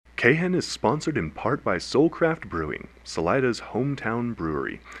Cahen is sponsored in part by Soulcraft Brewing, Salida's hometown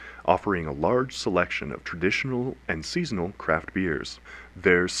brewery, offering a large selection of traditional and seasonal craft beers.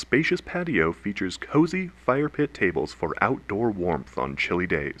 Their spacious patio features cozy fire pit tables for outdoor warmth on chilly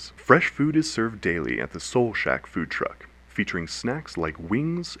days. Fresh food is served daily at the Soul Shack food truck, featuring snacks like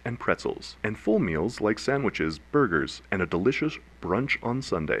wings and pretzels, and full meals like sandwiches, burgers, and a delicious brunch on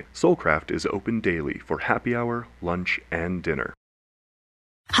Sunday. Soulcraft is open daily for happy hour, lunch, and dinner.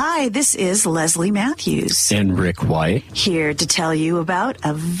 Hi, this is Leslie Matthews. And Rick White. Here to tell you about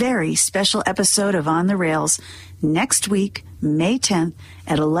a very special episode of On the Rails next week, May 10th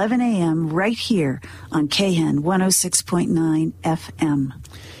at 11 a.m. right here on KHEN 106.9 FM.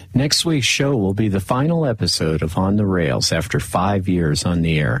 Next week's show will be the final episode of On the Rails after 5 years on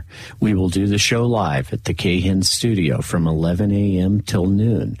the air. We will do the show live at the KHEN studio from 11 a.m. till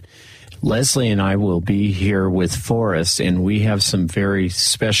noon. Leslie and I will be here with Forrest, and we have some very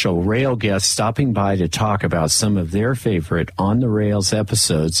special rail guests stopping by to talk about some of their favorite On the Rails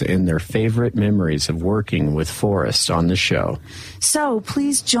episodes and their favorite memories of working with Forrest on the show. So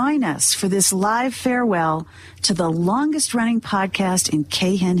please join us for this live farewell to the longest-running podcast in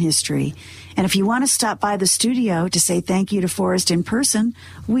KHEN history. And if you want to stop by the studio to say thank you to Forrest in person,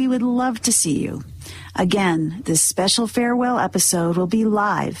 we would love to see you. Again, this special farewell episode will be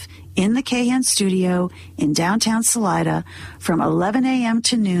live in the KHEN studio in downtown Salida from 11 a.m.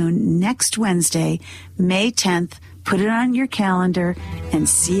 to noon next Wednesday, May 10th. Put it on your calendar and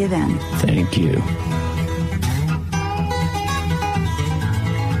see you then. Thank you.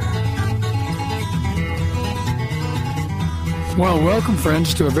 Well, welcome,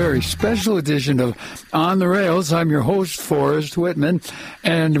 friends, to a very special edition of On the Rails. I'm your host, Forrest Whitman,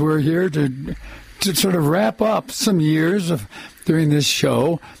 and we're here to sort of wrap up some years of doing this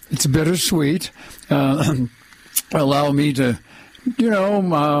show. It's bittersweet. Allow me to,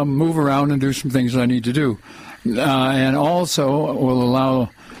 move around and do some things I need to do. And also will allow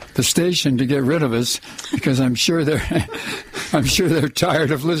the station to get rid of us because I'm sure they're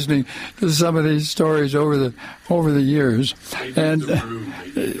tired of listening to some of these stories over the years. And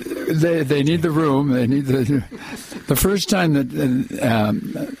they need the room. They need the first time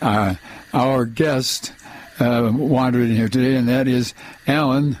that our guest wandered in here today, and that is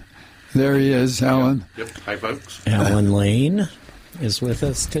Alan. There he is, Alan. Yep. Hi, folks. Alan Lane is with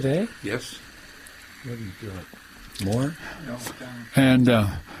us today. Yes. What are you doing? More? And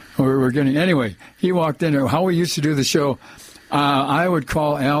we're getting... Anyway, he walked in there. How we used to do the show, I would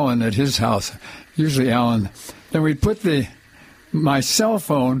call Alan at his house, usually Alan. Then we'd put my cell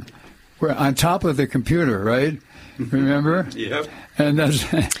phone on top of the computer, right? Remember? Yep. And that's...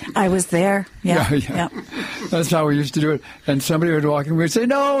 I was there. Yeah. Yep. That's how we used to do it. And somebody would walk in, we'd say,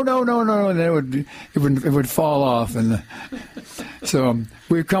 no, and then it would fall off. And so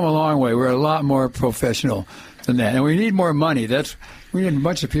we've come a long way. We're a lot more professional than that. And we need more money. We need a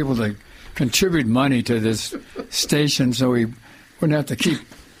bunch of people to contribute money to this station so we wouldn't have to keep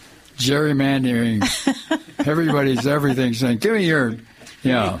gerrymandering everybody's everything, saying, give me your...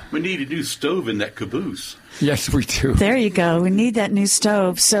 Yeah. We need a new stove in that caboose. Yes, we do. There you go. We need that new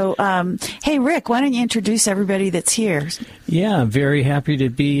stove. So, hey, Rick, why don't you introduce everybody that's here? Yeah, I'm very happy to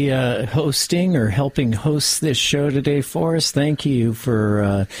be hosting or helping host this show today for us. Thank you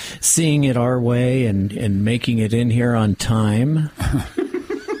for seeing it our way and making it in here on time.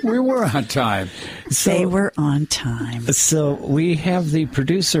 We were on time. They were on time. So we have the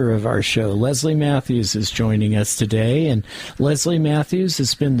producer of our show, Leslie Matthews, is joining us today, and Leslie Matthews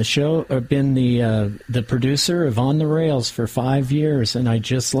has been the producer of On the Rails for 5 years, and I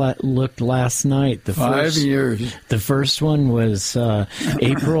just looked last night. 5 years. The first one was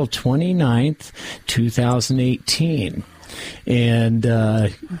April 29th, 2018. And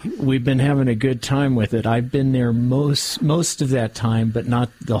we've been having a good time with it. I've been there most of that time, but not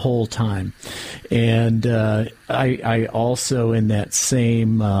the whole time. And I also in that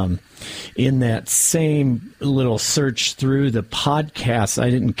same little search through the podcast, I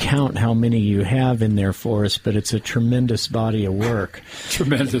didn't count how many you have in there for us, but it's a tremendous body of work.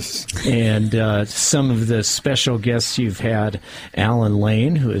 Tremendous. And some of the special guests you've had, Alan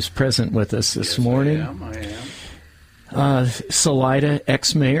Lane, who is present with us this morning. I am. Salida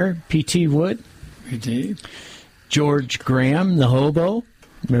ex-mayor, P.T. Wood. P.T. George Graham, the hobo.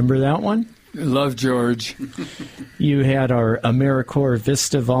 Remember that one? Love George. You had our AmeriCorps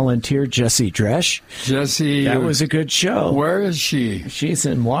Vista volunteer, Jessie Dresch. Jessie. That was a good show. Where is she? She's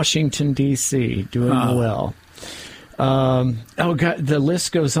in Washington, D.C., doing well. God, the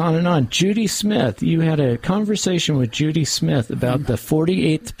list goes on and on. Judy Smith. You had a conversation with Judy Smith about the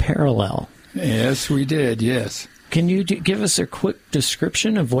 48th parallel. Yes, we did, yes. Can you give us a quick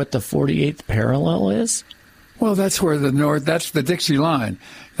description of what the 48th parallel is? Well, that's where that's the Dixie line.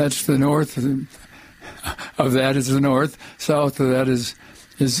 That's the north of that is the north. South of that is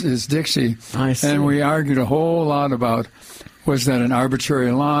Dixie. I see. And we argued a whole lot about, was that an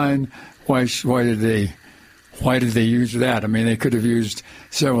arbitrary line? Why did they use that? I mean, they could have used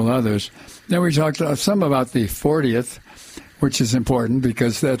several others. Then we talked some about the 40th, which is important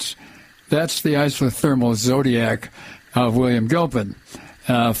because that's the isothermal zodiac of William Gilpin,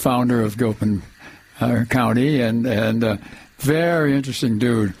 founder of Gilpin County, and very interesting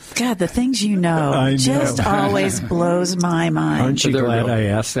dude. God, the things you know, just always blows my mind. Aren't you glad I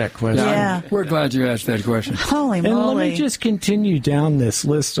asked that question? Yeah. We're glad you asked that question. Holy moly. And let me just continue down this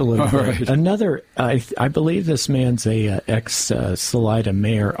list a little bit. Right. Another, I believe this man's a ex-Salida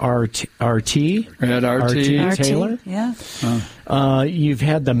mayor, RT Ed R.T. Taylor. Yeah. You've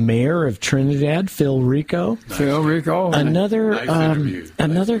had the mayor of Trinidad, Phil Rico. Phil Rico. Another interview.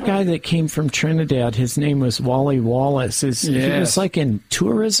 another guy that came from Trinidad, his name was Wally Wallace. He was like in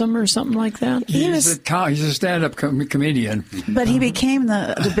tourism or something like that? He's a stand-up comedian. But he became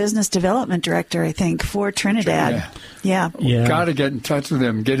the business development director, I think, for Trinidad. Yeah. Got to get in touch with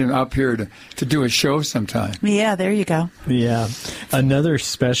him, get him up here to do a show sometime. Yeah, there you go. Yeah. Another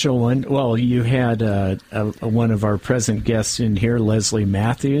special one. Well, you had one of our present guests in here, Leslie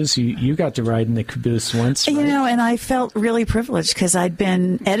Matthews. You got to ride in the caboose once, right? You know, and I felt really privileged because I'd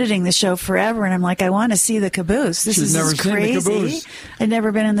been editing the show forever, and I'm like, I want to see the caboose. This is never seen crazy. the caboose. I'd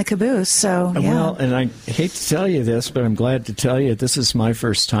never been in the caboose, so yeah. Well, and I hate to tell you this, but I'm glad to tell you this is my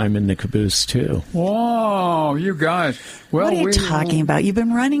first time in the caboose, too. Whoa, you guys. Well, what are you talking about? You've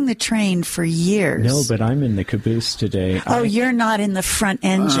been running the train for years. No, but I'm in the caboose today. Oh, you're not in the front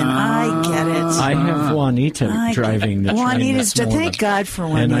engine. I get it. I have Juanita driving the train. Juanita's, this morning. Thank God for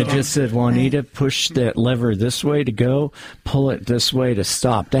Juanita. And I just said, Juanita, push that lever this way to go, pull it this way to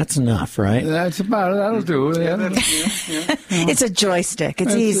stop. That's enough, right? That's about it. That'll do. It's a joystick.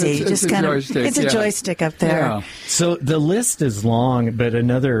 It's easy. It's a joystick. It's a joystick up there. Yeah. So the list is long, but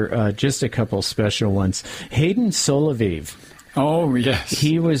just a couple special ones. Hayden Soloviv. Oh, yes.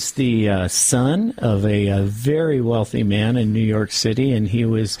 He was the son of a very wealthy man in New York City, and he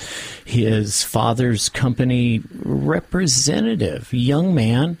was his father's company representative. Young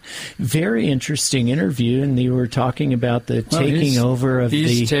man, very interesting interview, and they were talking about the taking over of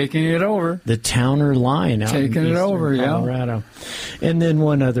taking it over. The Towner line out taking in it over, Colorado. And then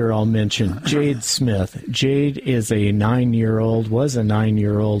one other I'll mention, Jade Smith. Jade is was a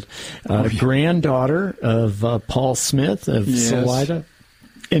 9-year-old granddaughter of Paul Smith of Salida.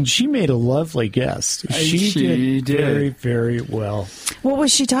 And she made a lovely guest. She did very, very well. What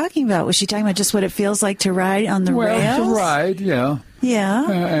was she talking about? Was she talking about just what it feels like to ride on the rails? Well, to ride, yeah. Yeah.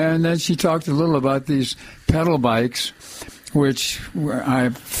 And then she talked a little about these pedal bikes, which I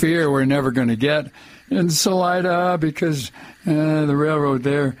fear we're never going to get in Salida because the railroad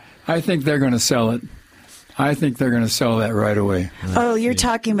there, I think they're going to sell it. I think they're going to sell that right away. You're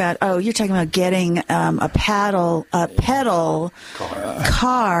talking about getting a pedal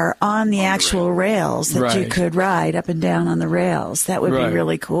car on the actual rails that you could ride up and down on the rails. That would be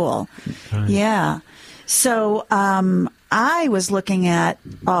really cool. Yeah. So I was looking at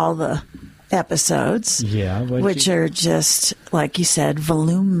all the episodes, which are just, like you said,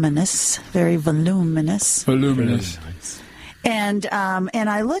 voluminous, very voluminous. Voluminous. And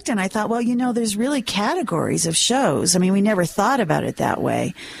I looked and I thought, well, there's really categories of shows. I mean, we never thought about it that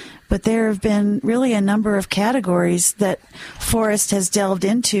way. But there have been really a number of categories that Forrest has delved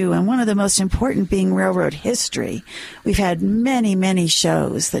into, and one of the most important being railroad history. We've had many, many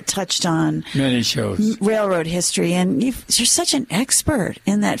shows that touched on railroad history, and you're such an expert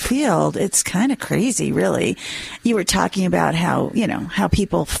in that field. It's kind of crazy, really. You were talking about how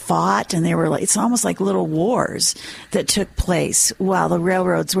people fought, and they were it's almost like little wars that took place while the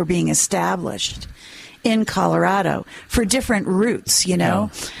railroads were being established in Colorado for different routes,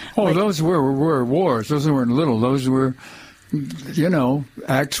 Oh, those were wars. Those weren't little. Those were,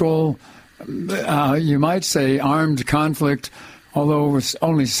 actual, you might say, armed conflict, although it was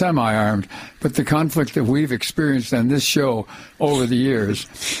only semi-armed. But the conflict that we've experienced on this show over the years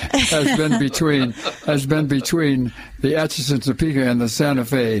has been between the Atchison, Topeka, and the Santa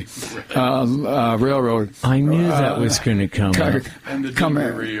Fe Railroad. I knew that was going to come up. And the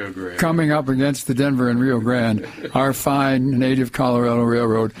Denver Rio Grande. Coming up against the Denver and Rio Grande, our fine native Colorado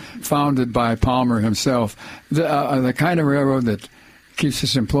Railroad, founded by Palmer himself. The kind of railroad that keeps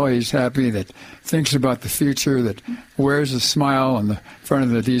its employees happy, that thinks about the future, that wears a smile on the front of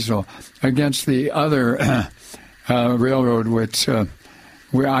the diesel, against the other railroad, which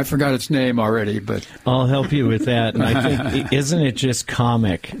I forgot its name already, but I'll help you with that. And I think, isn't it just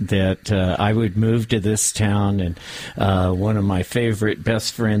comic that I would move to this town, and one of my favorite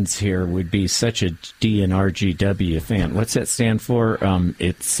best friends here would be such a DNRGW fan. What's that stand for?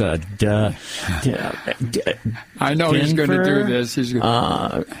 It's I know he's going to do this. He's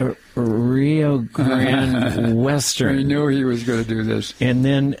Rio Grande Western. I knew he was going to do this. And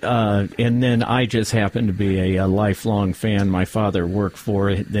then I just happened to be a lifelong fan. My father worked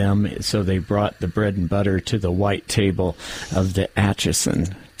for them, so they brought the bread and butter to the white table of the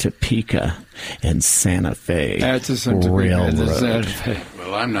Atchison, Topeka, and Santa Fe Railroad. Santa Fe.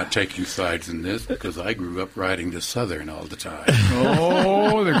 Well, I'm not taking sides in this because I grew up riding the Southern all the time.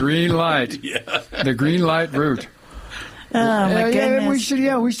 Oh, the green light. Yeah. The green light route. Oh, my goodness.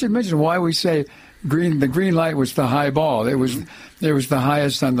 We should mention why we say green. The green light was the high ball. It was the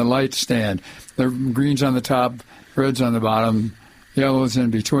highest on the light stand. The green's on the top, red's on the bottom, yellow's in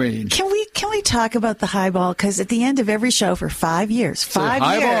between. Can we talk about the highball? Because at the end of every show for 5 years,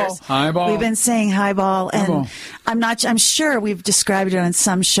 highball. We've been saying highball, and I'm sure we've described it on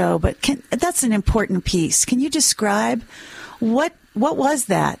some show, but that's an important piece. Can you describe what was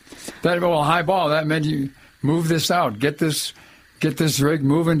that? Highball. That meant you move this out, get this rig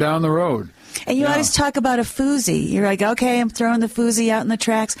moving down the road. And you always talk about a foozy. You're like, okay, I'm throwing the foozy out in the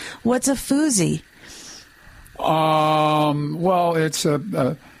tracks. What's a foozy? Well, it's a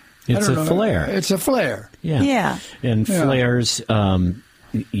flare. It's a flare. Yeah. And flares,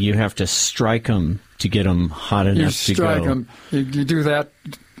 you have to strike them to get them hot enough to go. You strike them. You do that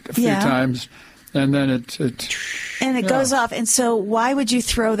a few times, and then it goes off. And so why would you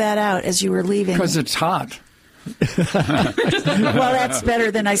throw that out as you were leaving? Because it's hot. Well, that's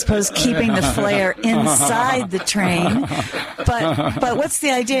better than, I suppose, keeping the flare inside the train. But what's the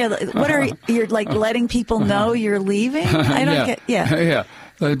idea? What are you're like letting people know you're leaving? I don't get. Yeah.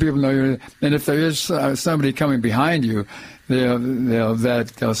 Letting people know you're. And if there is somebody coming behind you,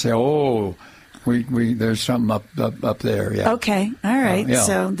 they'll say, "Oh, we there's something up there." Yeah. Okay. All right.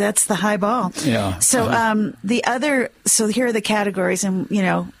 So that's the high ball. Yeah. So so here are the categories, and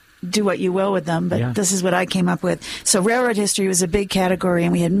do what you will with them, but this is what I came up with. So railroad history was a big category,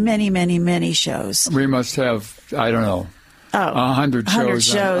 and we had many, many, many shows. We must have, I don't know, 100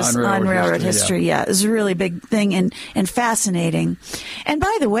 shows on railroad history. Yeah, it was a really big thing and fascinating. And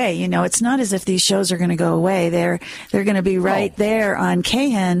by the way, it's not as if these shows are going to go away. They're going to be right there on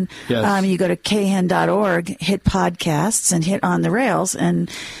KHEN. Yes. You go to khen.org, hit podcasts, and hit On the Rails, and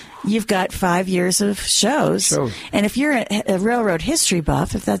you've got 5 years of shows. And if you're a railroad history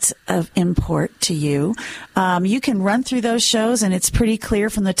buff, if that's of import to you, you can run through those shows, and it's pretty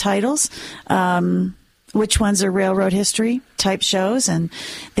clear from the titles which ones are railroad history type shows, and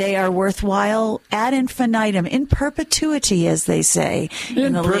they are worthwhile ad infinitum, in perpetuity, as they say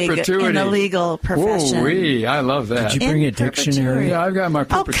in the legal profession. Oh, I love that. Did you bring a dictionary? Yeah, I've got my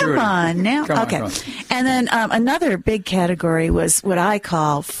perpetuity. Oh, come on now. Okay. And then another big category was what I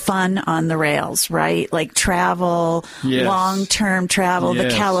call fun on the rails, right? Like travel, long-term travel, the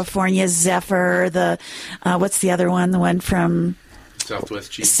California Zephyr, the what's the other one? The one from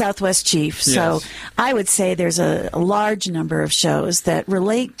Southwest Chief. Yes. So I would say there's a large number of shows that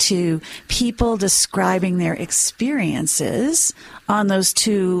relate to people describing their experiences on those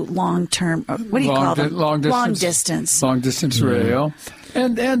two long-term, what do you call them? Long distance rail.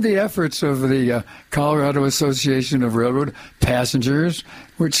 And the efforts of the Colorado Association of Railroad Passengers,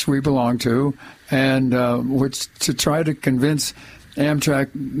 which we belong to, and which to try to convince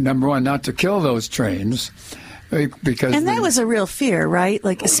Amtrak, number one, not to kill those trains. And that was a real fear, right?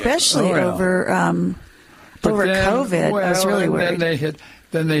 Like especially over COVID. I was really worried.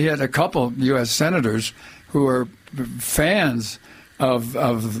 Then they hit a couple U.S. senators who are fans of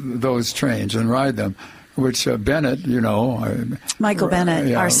those trains and ride them. Which Bennett, Michael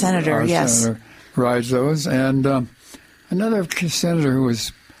Bennett, our senator, senator rides those, and another senator who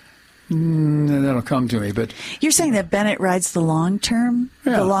was. That'll come to me, but you're saying that Bennett rides the long term,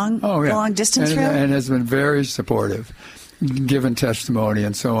 the long distance rail, and has been very supportive, given testimony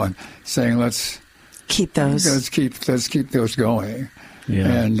and so on, saying let's keep those going. Yeah.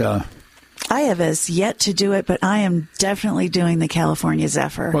 And I have as yet to do it, but I am definitely doing the California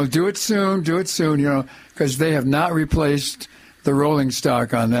Zephyr. Well, do it soon, because they have not replaced the rolling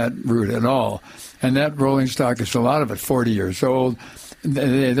stock on that route at all, and that rolling stock is a lot of it 40 years old.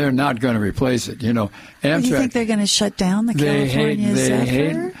 They're not going to replace it, Amtrak. Do you think they're going to shut down the California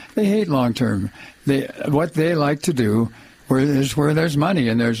Zephyr? They hate long term. What they like to do is where there's money,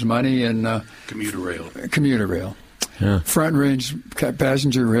 and there's money in commuter rail, Front Range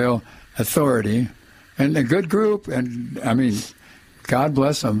Passenger Rail Authority, and a good group, and I mean, God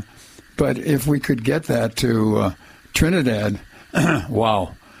bless them. But if we could get that to Trinidad,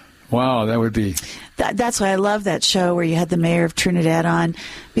 wow, that would be. That's why I love that show where you had the mayor of Trinidad on,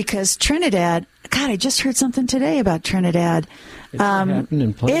 because Trinidad, God, I just heard something today about Trinidad. It's a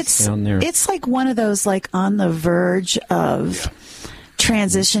happening place down there. It's like one of those, like, on the verge of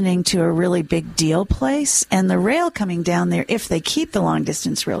transitioning to a really big deal place. And the rail coming down there, if they keep the long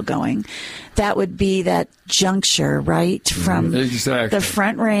distance rail going, that would be that juncture, right, from the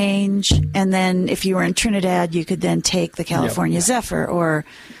Front Range. And then if you were in Trinidad, you could then take the California Zephyr or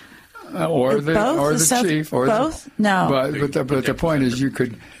the Chief, or both. No, but the point is, you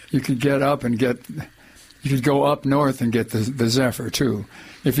could get up and you could go up north and get the Zephyr too,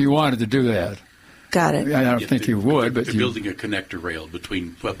 if you wanted to do that. Got it. I don't think you would, but they're building a connector rail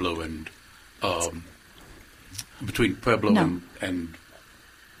between Pueblo and and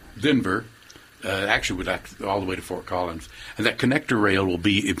Denver. Actually, would all the way to Fort Collins, and that connector rail will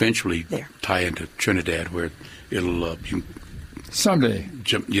be eventually tie into Trinidad, where it'll someday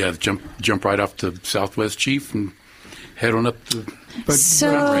jump right off the Southwest Chief and head on up the.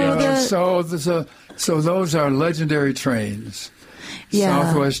 So those are legendary trains. Yeah.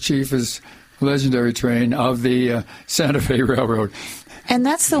 Southwest Chief is legendary train of the Santa Fe Railroad. And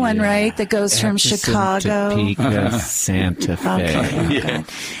that's the one, right, that goes from Chicago. Topeka, Santa Fe. Okay. Yeah.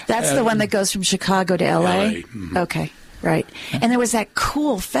 That's the one that goes from Chicago to L.A.? Mm-hmm. Okay, right. And there was that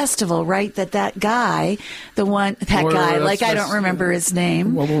cool festival, right, that guy, I don't remember his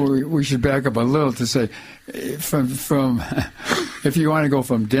name. Well, we should back up a little to say, from if you want to go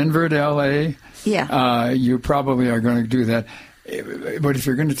from Denver to L.A., you probably are going to do that. But if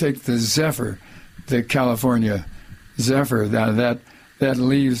you're going to take the Zephyr, the California Zephyr, that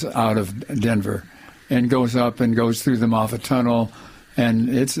leaves out of Denver and goes up and goes through the Moffat Tunnel, and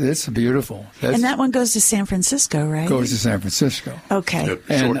it's beautiful. And that one goes to San Francisco, right? Goes to San Francisco. Okay.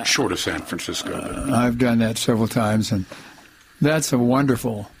 Short of San Francisco. I've done that several times, and that's a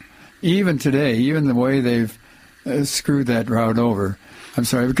wonderful. Even today, even the way they've screwed that route over. I'm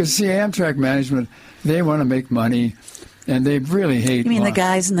sorry, because Amtrak management, they want to make money. And they really hate. You mean the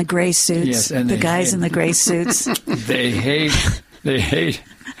guys in the gray suits? Yes, and the guys in the gray suits. They hate the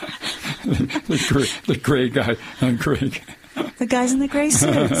gray guy on Craig. The guys in the gray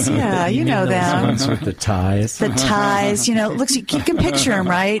suits. Yeah, you know them. Ones with the ties. The ties. Looks. You can picture them,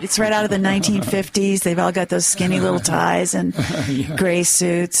 right? It's right out of the 1950s. They've all got those skinny little ties and gray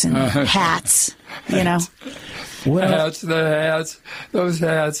suits and hats. Well, hats. Those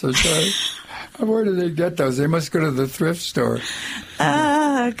hats are so. Where do they get those? They must go to the thrift store.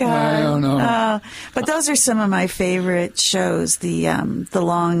 Oh, God. I don't know. But those are some of my favorite shows. The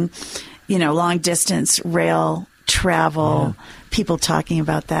long, long distance rail travel. Yeah. People talking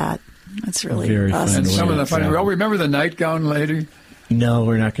about that. That's really very awesome. And some of the funny. Well, remember the nightgown lady? No,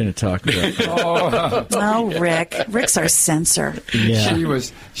 we're not going to talk about that. Oh, Rick. Rick's our censor. Yeah.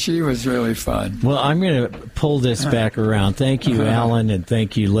 She was really fun. Well, I'm going to pull this back around. Thank you, Alan, and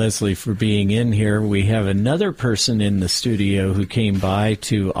thank you, Leslie, for being in here. We have another person in the studio who came by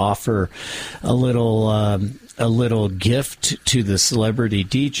to offer a little gift to the celebrity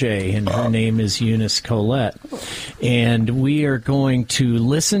DJ, and her name is Eunice Colette. And we are going to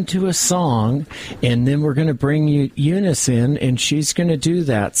listen to a song, and then we're going to bring Eunice in, and she's going to do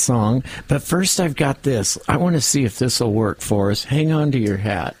that song. But first, I've got this. I want to see if this will work for us. Hang on to your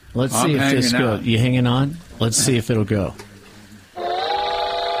hat. Let's see if this goes. You hanging on? Let's see if it'll go.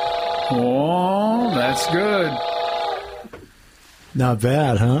 Oh, that's good. Not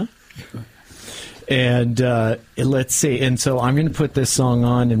bad, huh? And let's see. And so I'm going to put this song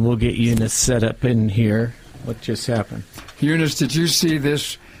on, and we'll get Eunice set up in here. What just happened? Eunice, did you see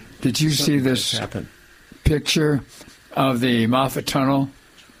this? Did you see this picture of the Moffat Tunnel?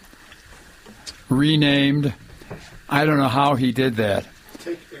 Renamed. I don't know how he did that.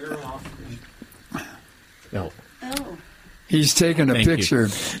 Take the air off. No. Oh. He's taken a picture.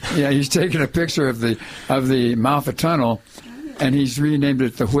 Yeah, he's taken a picture of the Moffat Tunnel. And he's renamed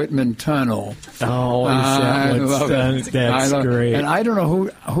it the Whitman Tunnel. Oh, is that what's done? That's great. And I don't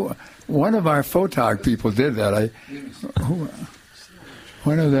know who one of our photog people did that.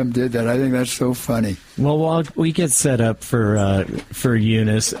 One of them did that. I think that's so funny. Well, while we get set up for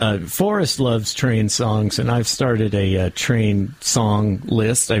Eunice, Forrest loves train songs, and I've started a train song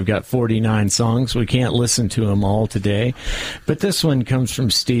list. I've got 49 songs. We can't listen to them all today, but this one comes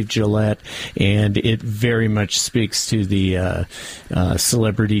from Steve Gillette, and it very much speaks to the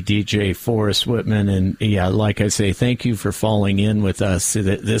celebrity DJ Forrest Whitman. And yeah, like I say, thank you for falling in with us.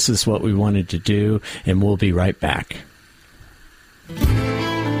 This is what we wanted to do, and we'll be right back.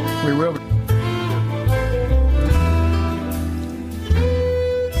 We will.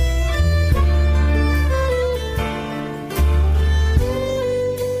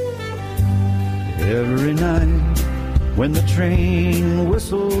 Every night when the train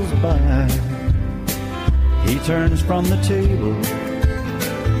whistles by, he turns from the table,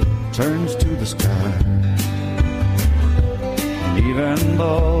 turns to the sky. And even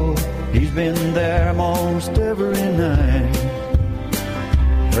though he's been there most every night,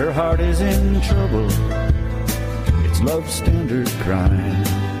 her heart is in trouble, it's love's standard crime.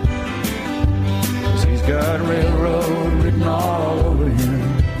 'Cause he's got railroad written all over him.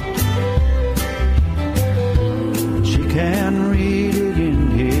 She can read it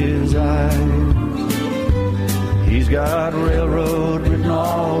in his eyes. He's got railroad written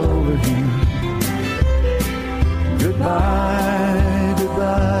all over him. Goodbye,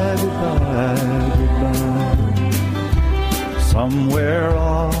 goodbye, goodbye, goodbye. Somewhere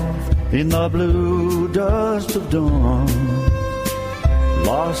off in the blue dust of dawn,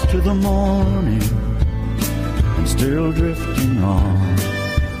 lost to the morning and still drifting on.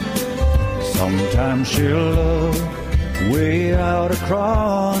 Sometimes she'll look way out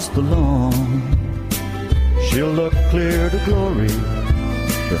across the lawn. She'll look clear to glory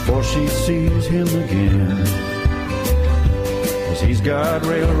before she sees him again. 'Cause he's got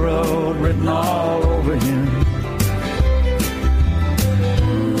railroad written all over him.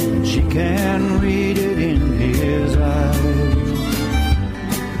 And she can read it in his eyes.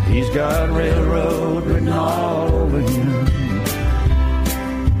 He's got railroad written all over him.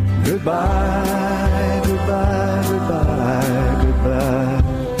 Goodbye, goodbye, goodbye, goodbye.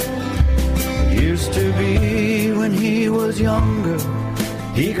 It used to be when he was younger,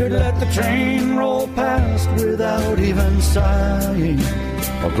 he could let the train roll past without even sighing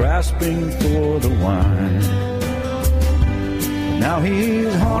or grasping for the wine. But now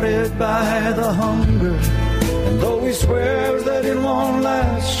he's haunted by the hunger, and though he swears that it won't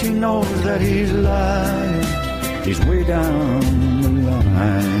last, she knows that he's lying. He's way down the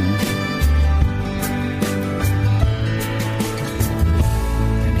line.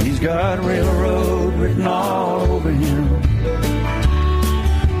 And he's got railroad written all over him.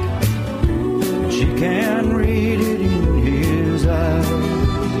 She can read it in his eyes.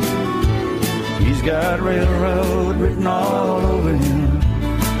 He's got railroad written all over him.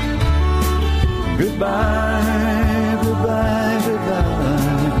 Goodbye, goodbye,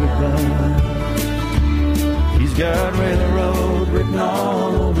 goodbye, goodbye. He's got railroad written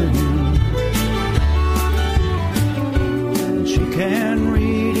all over him. She can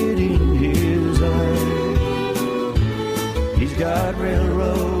read it in his eyes. He's got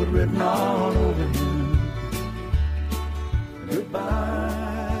railroad written all over him.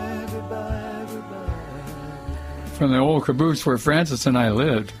 Goodbye, goodbye, goodbye. From the old caboose where Francis and I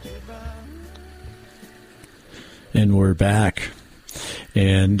lived. And we're back.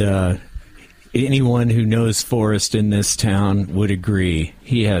 And anyone who knows Forrest in this town would agree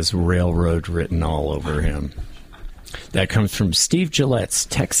he has railroad written all over him. That comes from Steve Gillette's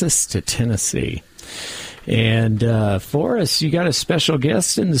Texas to Tennessee. And Forrest, you got a special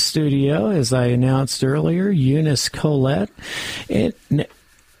guest in the studio, as I announced earlier, Eunice Collette.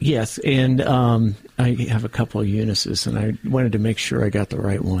 Yes, and I have a couple of Eunices, and I wanted to make sure I got the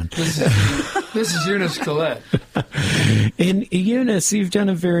right one. This is Eunice Collette. And Eunice, you've done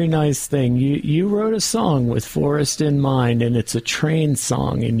a very nice thing. You wrote a song with Forrest in mind, and it's a train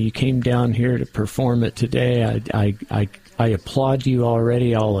song, and you came down here to perform it today. I applaud you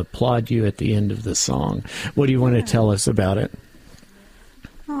already. I'll applaud you at the end of the song. What do you want to tell us about it?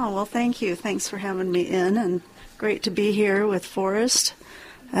 Oh, well, thank you. Thanks for having me in, and great to be here with Forrest.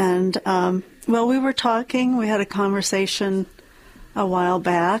 And, well, we were talking. We had a conversation a while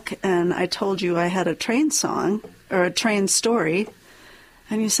back, and I told you I had a train song, or a train story,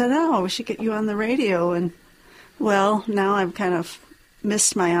 and you said, oh, we should get you on the radio. And, well, now I've kind of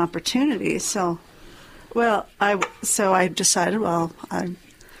missed my opportunity, so... Well, I decided, well, I'd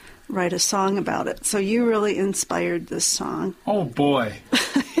write a song about it. So you really inspired this song. Oh, boy.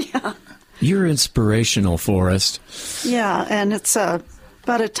 Yeah. You're inspirational, Forrest. Yeah, and it's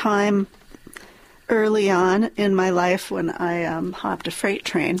about a time early on in my life when I hopped a freight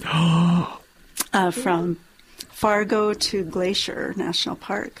train from Fargo to Glacier National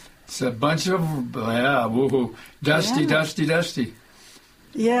Park. It's a bunch of, woohoo, dusty.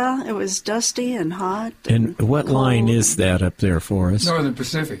 Yeah, it was dusty and hot. And what cold. line is that up there for us? Northern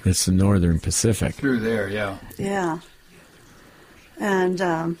Pacific. It's the Northern Pacific. Through there, yeah. Yeah.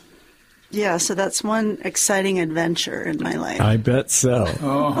 And, yeah, so that's one exciting adventure in my life. I bet so.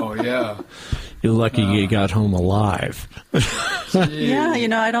 Oh, yeah. You're lucky you got home alive. Yeah,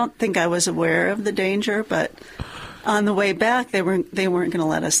 I don't think I was aware of the danger, but on the way back, they weren't going to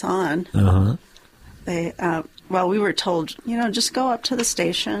let us on. Uh-huh. well, we were told, just go up to the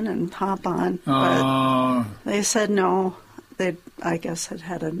station and hop on. But they said no. They, I guess,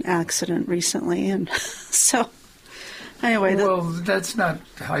 had an accident recently, and so anyway. Well, that's not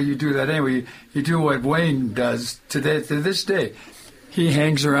how you do that. Anyway, you do what Wayne does to this day. He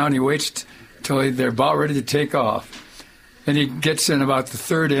hangs around. He waits till they're about ready to take off, and he gets in about the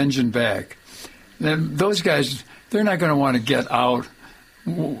third engine back. Then those guys, they're not going to want to get out,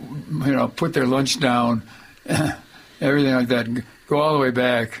 put their lunch down, everything like that, and go all the way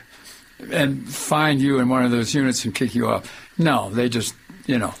back and find you in one of those units and kick you off. No, they just,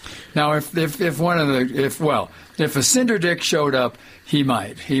 Now, if a Cinder Dick showed up, he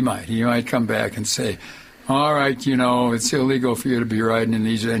might come back and say, all right, it's illegal for you to be riding in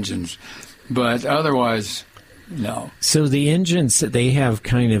these engines. But otherwise, no. So the engines, they have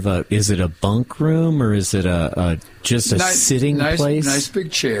kind of is it a bunk room or is it just a sitting place? Nice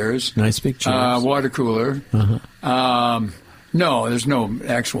big chairs. Water cooler. Uh-huh. No, there's no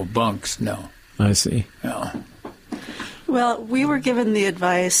actual bunks, no. I see. No. Well, we were given the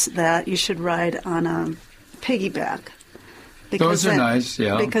advice that you should ride on a piggyback. Those are nice,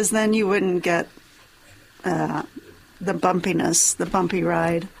 yeah. Because then you wouldn't get the bumpiness, the bumpy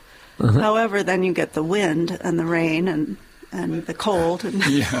ride. Uh-huh. However, then you get the wind and the rain and the cold. And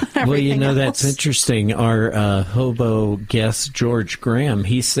well, that's interesting. Our hobo guest, George Graham,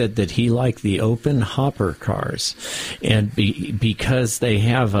 he said that he liked the open hopper cars. And because they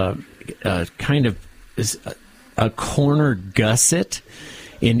have a kind of a corner gusset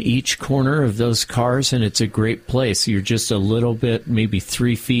in each corner of those cars, and it's a great place. You're just a little bit, maybe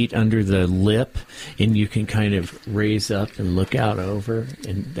 3 feet under the lip, and you can kind of raise up and look out over,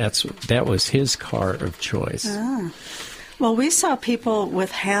 and that was his car of choice. Ah. Well, we saw people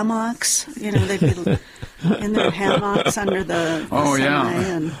with hammocks. They'd be in their hammocks under the semi,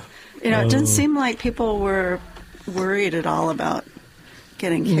 and it didn't seem like people were worried at all about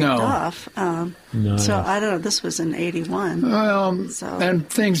getting kicked off. No. So I don't know. This was in '81. And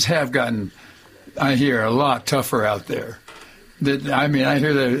things have gotten, I hear, a lot tougher out there. I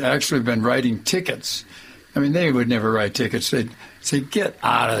hear they've actually been writing tickets. They would never write tickets. They'd say, "Get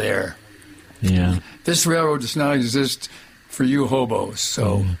out of there." Yeah. This railroad does not exist for you hobos.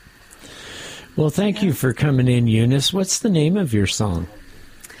 So. Well, thank you for coming in, Eunice. What's the name of your song?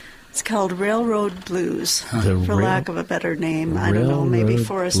 It's called Railroad Blues, for lack of a better name. I don't know, maybe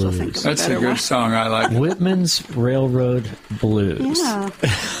Forrest will think of a better one. That's a good song, I like it. Whitman's Railroad Blues. Yeah.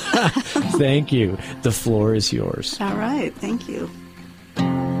 Thank you. The floor is yours. All right, thank you.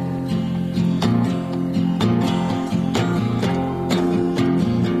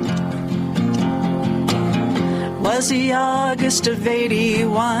 Was the August of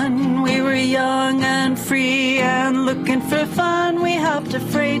 '81. We were young and free and looking for fun. We hopped a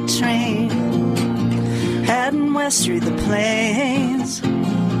freight train, heading west through the plains.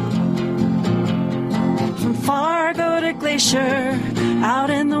 From Fargo to Glacier, out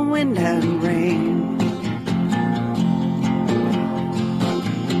in the wind and rain.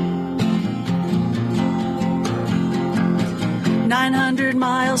 "900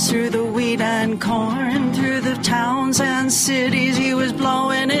 miles through the wheat and corn, through the towns and cities. He was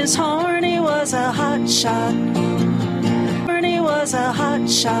blowing his horn. He was a hot shot.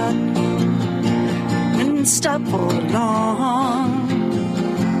 Wouldn't stop for long.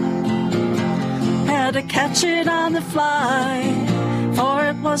 Had to catch it on the fly, for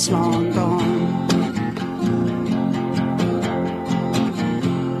it was long gone.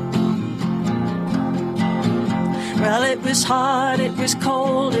 Well, it was hot, it was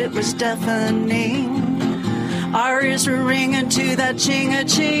cold, it was deafening. Our ears were ringing to that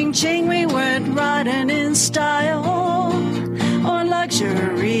ching-a-ching-ching. We weren't riding in style or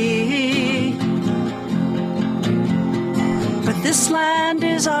luxury, but this land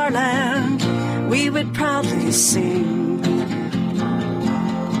is our land, we would proudly sing.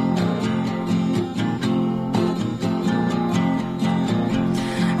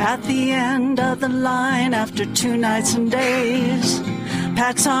 At the end of the line, after 2 nights and days,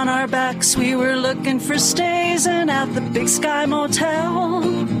 packs on our backs, we were looking for stays. And at the Big Sky Motel,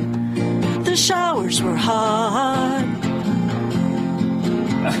 the showers were hot.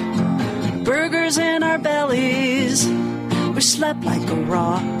 Burgers in our bellies, we slept like a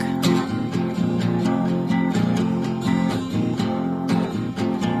rock.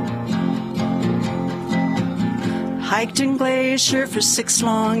 Hiked in Glacier for 6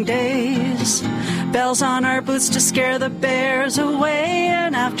 long days, bells on our boots to scare the bears away.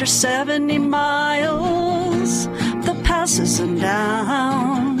 And after 70 miles, the passes and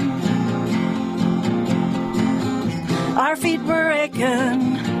down, our feet were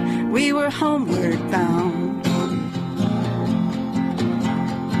aching, we were homeward bound.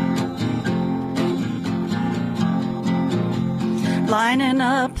 lining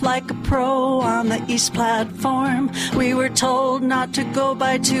up like a pro on the east platform. We were told not to go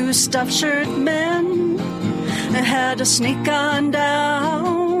by two stuffed shirt men. I had to sneak on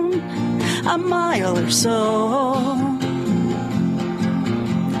down a mile or so.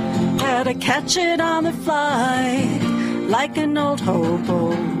 Had to catch it on the fly like an old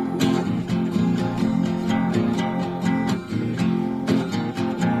hobo.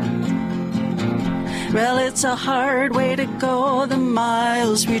 Well, it's a hard way to go, the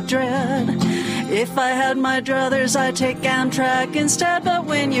miles we dread. If I had my druthers, I'd take Amtrak instead. But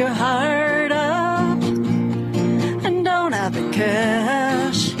when you're hard up and don't have the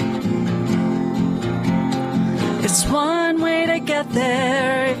cash, it's one way to get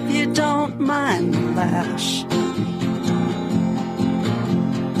there if you don't mind the lash.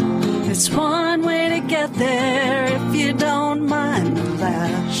 It's one way to get there if you don't mind the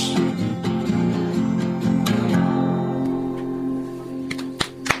lash.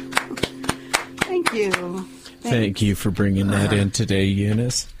 Thank you. Thank you for bringing that in today,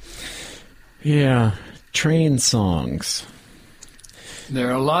 Eunice. Yeah, train songs. There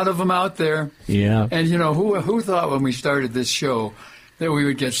are a lot of them out there. Yeah. And, you know, who thought when we started this show that we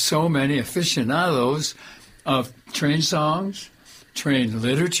would get so many aficionados of train songs, train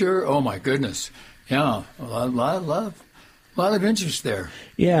literature? Oh, my goodness. Yeah, a lot of interest there.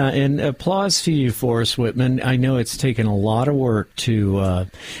 Yeah, and applause to you, Forrest Whitman. I know it's taken a lot of work to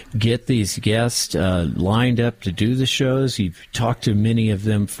get these guests lined up to do the shows. You've talked to many of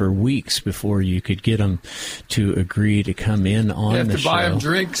them for weeks before you could get them to agree to come in on the show. You have to buy them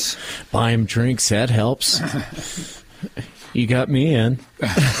drinks. Buy them drinks, that helps. You got me in.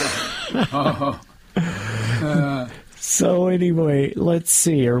 So anyway, let's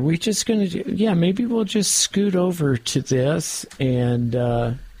see. Are we just going to do... Yeah, maybe we'll just scoot over to this. And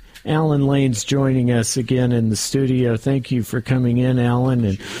Alan Lane's joining us again in the studio. Thank you for coming in, Alan.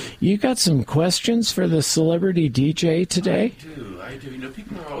 And you got some questions for the celebrity DJ today? I do. You know,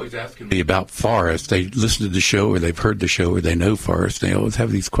 people are always asking me about Forrest. They listen to the show, or they've heard the show, or they know Forrest. They always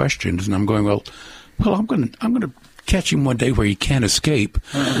have these questions, and I'm going, well, I'm going to catch him one day where he can't escape.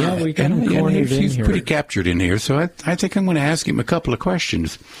 Yeah, we got him cornered in he's here. pretty captured in here, so I think I'm going to ask him a couple of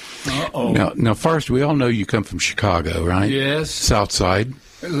questions. Uh-oh. Now, first, we all know you come from Chicago, right? Yes. South Side.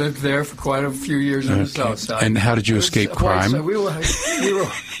 I lived there for quite a few years on the South Side. And how did you escape crime? We were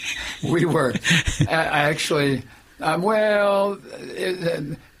actually, there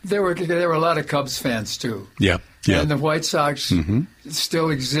were a lot of Cubs fans, too. Yeah. Yeah. And the White Sox still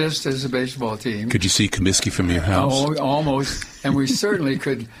exist as a baseball team. Could you see Comiskey from your house? Oh, almost. And we certainly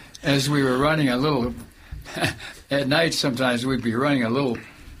could, as we were running a little, at night sometimes we'd be running a little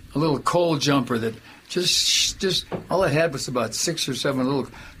coal jumper that just all it had was about 6 or 7 little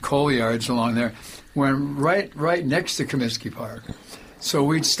coal yards along there. Went right next to Comiskey Park. So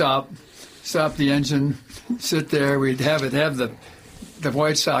we'd stop the engine, sit there. We'd have the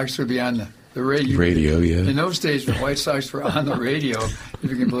White Sox would be on the radio. Yeah. In those days, the White Sox were on the radio, if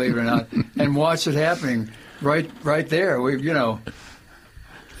you can believe it or not, and watch it happening right there.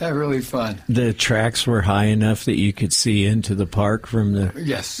 That really fun. The tracks were high enough that you could see into the park from the...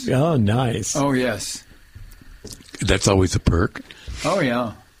 Yes. Oh, nice. Oh, yes. That's always a perk. Oh,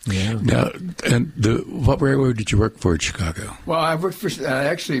 yeah. Yeah. Now, and what railroad did you work for in Chicago? Well, I worked for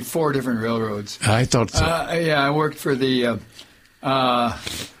actually 4 different railroads. I thought so. I worked for the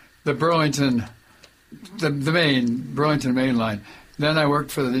Burlington, the main Burlington Main Line. Then I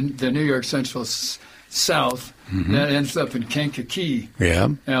worked for the New York Central South. That ends up in Kankakee,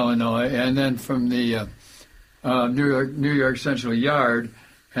 Illinois, and then from the New York Central Yard,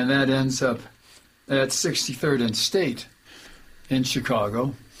 and that ends up at 63rd and State in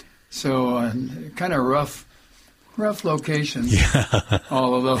Chicago. So kind of rough locations,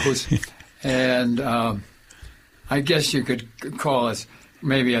 all of those. And I guess you could call us,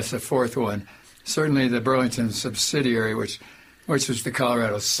 maybe as the 4th one, certainly the Burlington subsidiary, which was the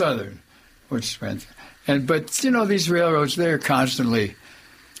Colorado Southern, which went. But these railroads, they're constantly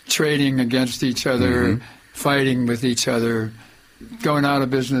trading against each other, fighting with each other, going out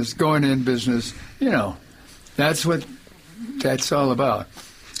of business, going in business. That's what that's all about.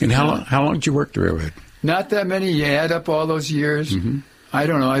 And how long did you work the railroad? Not that many. You add up all those years. I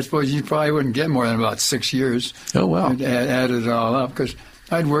don't know. I suppose you probably wouldn't get more than about 6 years. Oh, wow. Add it all up, because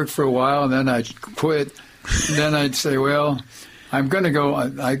I'd work for a while, and then I'd quit. And then I'd say, well, I'm going to go.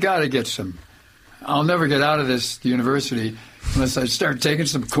 I got to get some. I'll never get out of this university unless I start taking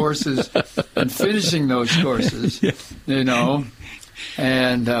some courses and finishing those courses,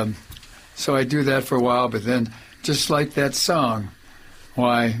 And so I do that for a while, but then just like that song,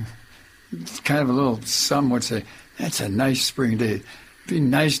 why, kind of a little, some would say, that's a nice spring day. It'd be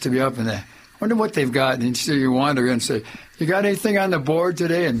nice to be up in there. Wonder what they've got. And so you wander in and say, you got anything on the board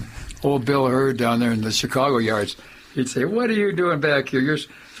today? And old Bill Hurd down there in the Chicago yards, he'd say, what are you doing back here? You're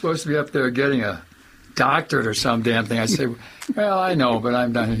supposed to be up there getting a doctorate or some damn thing. I'd say, well, I know, but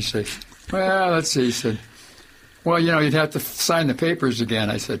I'm done. He'd say, well, let's see. He said, well, you'd have to sign the papers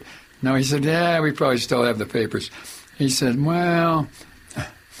again. I said, no. He said, yeah, we probably still have the papers. He said, well,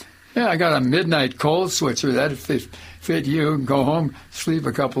 yeah, I got a midnight cold switcher. That'd fit you. Go home, sleep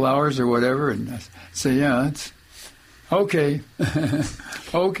a couple hours or whatever. And I say, yeah, that's okay.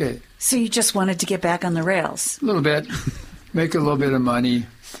 Okay. So you just wanted to get back on the rails? A little bit. Make a little bit of money.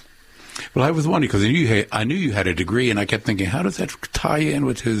 Well, I was wondering, because I knew you had a degree, and I kept thinking, how does that tie in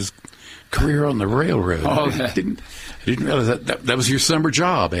with his career on the railroad? Oh, I didn't realize that was your summer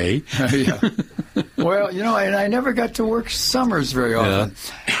job, eh? Yeah. Well, and I never got to work summers very often.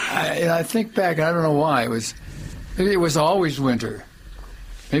 Yeah. I think back, I don't know why. Maybe it was always winter.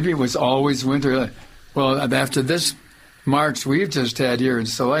 Well, after this March we've just had here in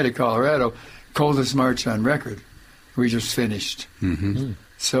Salida, Colorado, coldest March on record. We just finished. Mm-hmm.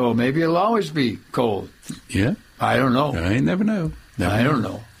 So maybe it'll always be cold. Yeah? I don't know. I never know. I don't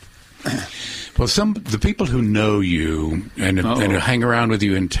know. Well, the people who know you and hang around with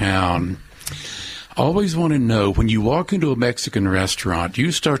you in town always want to know, when you walk into a Mexican restaurant,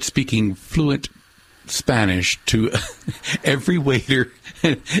 you start speaking fluent Spanish to every waiter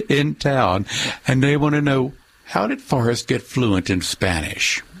in town, and they want to know, how did Forrest get fluent in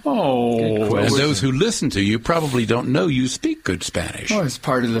Spanish? Oh, and those who listen to you probably don't know you speak good Spanish. Oh, it's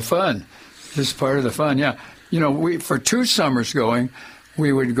part of the fun. It's part of the fun, yeah. We for 2 summers going,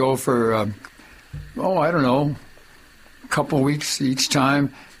 we would go for, I don't know, a couple weeks each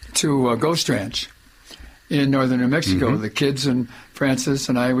time to Ghost Ranch in northern New Mexico. Mm-hmm. The kids and Francis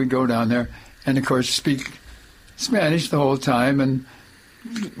and I would go down there and, of course, speak Spanish the whole time and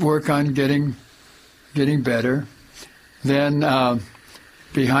work on getting better. Then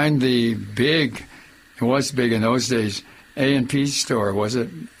behind the big, it was big in those days, A&P store, was it,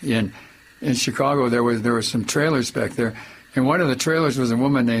 in Chicago, there were some trailers back there. And one of the trailers was a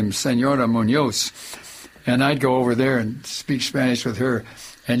woman named Senora Munoz. And I'd go over there and speak Spanish with her.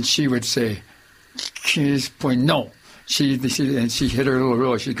 And she would say, pues no. She hit her little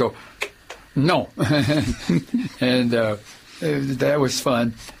ruler. She'd go, no. And that was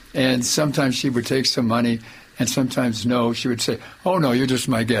fun. And sometimes she would take some money, and sometimes no. She would say, oh, no, you're just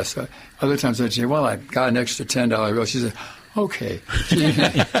my guest. Other times I'd say, well, I got an extra $10 bill. She said, okay.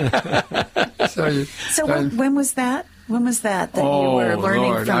 When was that? When was that you were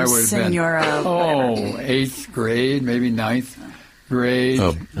learning from Senora? 8th grade, maybe 9th grade.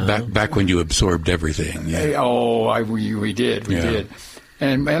 Oh, back when you absorbed everything. Yeah. We did.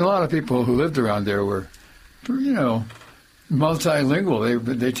 And a lot of people who lived around there were,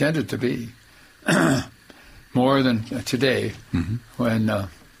 multilingual. They tended to be more than today. Mm-hmm. When I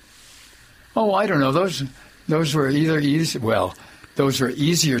don't know. Those were those were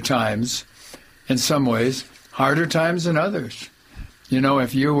easier times in some ways, harder times in others.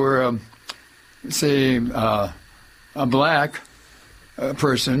 If you were, say, a black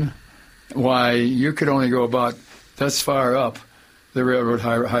person, why, you could only go about thus far up the railroad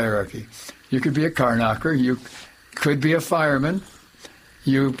hierarchy. You could be a car knocker. You could be a fireman.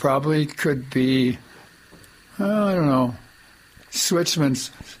 You probably could be, I don't know, switchman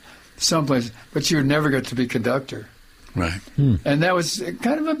someplace, but you would never get to be conductor. Right. And that was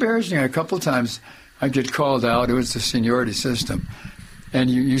kind of embarrassing. A couple of times I'd get called out. It was the seniority system. And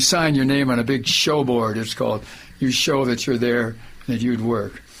you sign your name on a big show board, it's called. You show that you're there, that you'd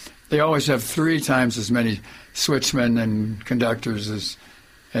work. They always have 3 times as many switchmen and conductors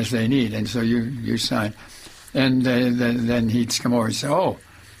as they need. And so you sign. And then he'd come over and say, oh,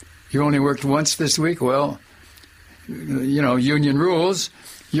 you only worked once this week? Well, union rules.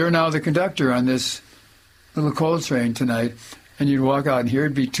 You're now the conductor on this little coal train tonight. And you'd walk out, and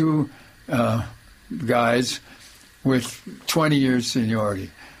here'd be 2 guys with 20 years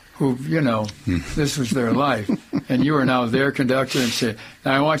seniority who, this was their life. And you are now their conductor and say,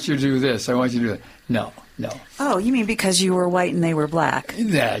 now I want you to do this. I want you to do that. No. Oh, you mean because you were white and they were black?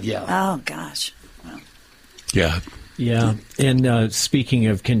 That, yeah. Oh, gosh. Well. Yeah. Yeah, and speaking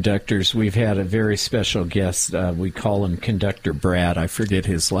of conductors, we've had a very special guest. We call him Conductor Brad. I forget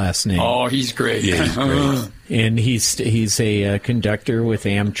his last name. Oh, he's great. Yeah, he's great. And he's a conductor with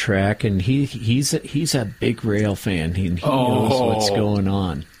Amtrak, and he's a big rail fan. He knows what's going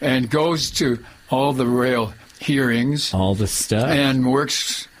on. And goes to all the rail hearings. All the stuff. And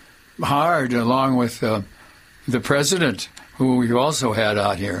works hard along with the president, who we've also had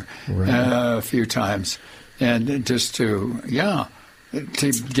out here a few times, and just to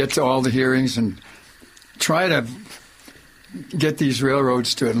get to all the hearings and try to get these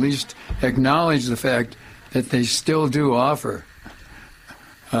railroads to at least acknowledge the fact that they still do offer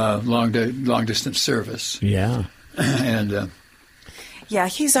long distance service. Yeah. And yeah,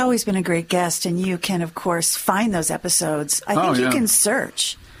 he's always been a great guest, and you can, of course, find those episodes. I think you can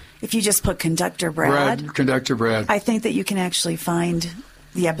search. If you just put Conductor Brad. Conductor Brad. I think that you can actually find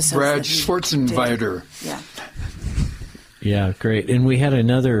the episodes. Brad Schwarzenweider. Yeah. Yeah, great. And we had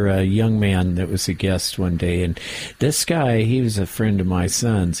another young man that was a guest one day, and this guy, he was a friend of my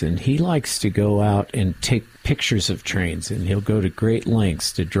son's, and he likes to go out and take pictures of trains, and he'll go to great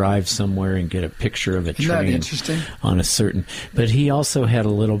lengths to drive somewhere and get a picture of a train. Isn't that interesting? On a certain, but he also had a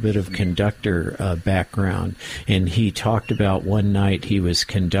little bit of conductor background, and he talked about one night he was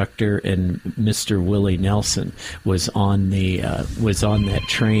conductor, and Mr. Willie Nelson was on that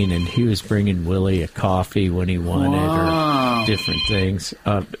train, and he was bringing Willie a coffee when he wanted, or different things.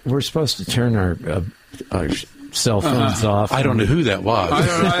 We're supposed to turn our cell phones off. I don't know who that was.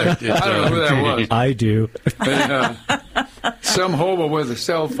 I don't know who that was. I do. Some hobo with a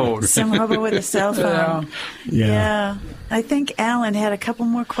cell phone. Some hobo with a cell phone. Yeah. I think Alan had a couple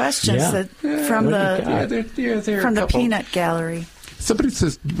more questions from the Peanut Gallery. Somebody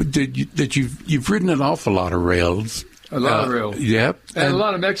says that you've ridden an awful lot of rails. A lot of rail. Yep. And a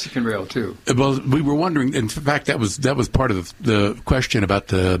lot of Mexican rail, too. Well, we were wondering, in fact, that was part of the question about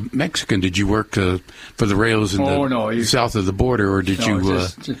the Mexican. Did you work for the rails in south of the border, or did you...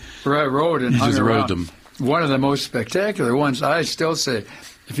 just rode and hung around. Them. One of the most spectacular ones, I still say,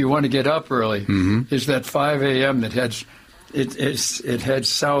 if you want to get up early, is that 5 a.m. that heads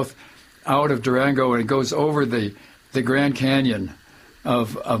south out of Durango, and it goes over the Grand Canyon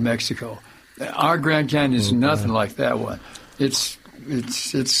of Mexico. Our Grand Canyon is nothing like that one. It's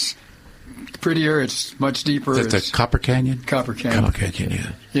prettier. It's much deeper. Is that the Copper Canyon? Copper Canyon. Copper Canyon,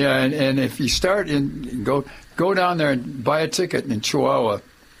 yeah. Yeah, and if you start go down there and buy a ticket in Chihuahua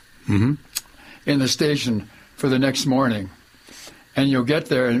in the station for the next morning, and you'll get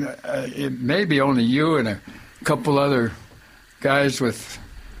there, and it may be only you and a couple other guys with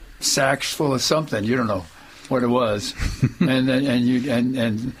sacks full of something. You don't know what it was, and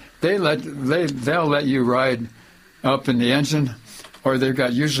they'll let you ride up in the engine, or they've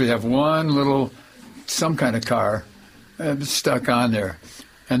usually have one little some kind of car stuck on there,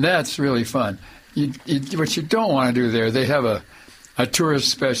 and that's really fun. What you don't want to do there, they have a tourist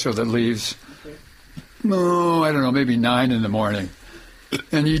special that leaves, I don't know, maybe 9 in the morning,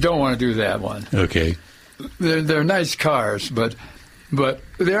 and you don't want to do that one. Okay. They're nice cars, but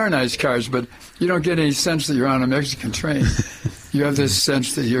they are nice cars, but you don't get any sense that you're on a Mexican train. You have this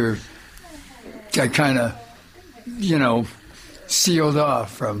sense that you're kind of, sealed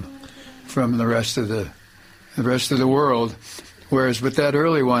off from the rest of the world. Whereas with that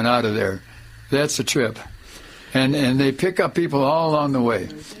early one out of there, that's a trip, and they pick up people all along the way.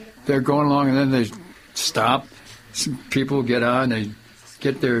 They're going along, and then they stop. Some people get on, they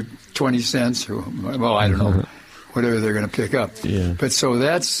get their 20 cents, or I don't know, whatever they're going to pick up. Yeah. But so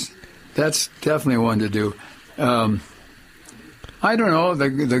that's definitely one to do. I don't know,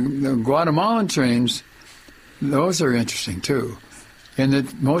 the Guatemalan trains, those are interesting too, and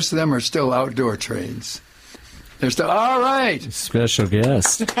that most of them are still outdoor trains. They're still all right. Special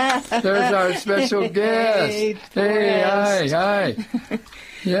guest. There's our special guest. Hey, hi.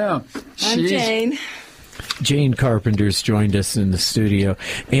 Yeah, I'm Jane. Jane Carpenter's joined us in the studio,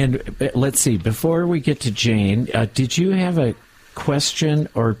 and let's see. Before we get to Jane, did you have a question,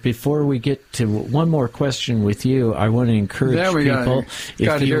 or before we get to one more question with you, I want to encourage people.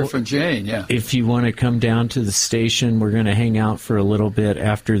 Got to hear from Jane. Yeah. If you want to come down to the station, we're going to hang out for a little bit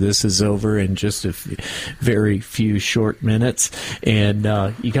after this is over in just a very few short minutes. And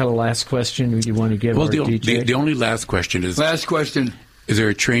you got a last question you want to give? Well, DJ? the only last question is. Last question. Is there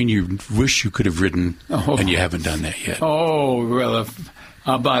a train you wish you could have ridden and you haven't done that yet? Oh, well,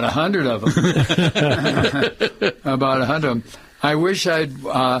 about 100 of them. About 100 of them. I wish I'd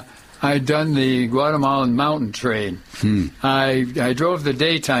done the Guatemalan mountain train. I drove the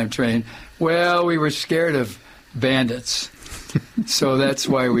daytime train. Well, we were scared of bandits, so that's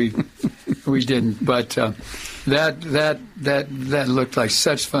why we didn't. But that looked like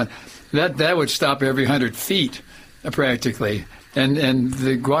such fun. That would stop every 100 feet, practically. And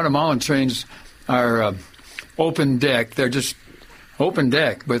the Guatemalan trains are open deck. They're just open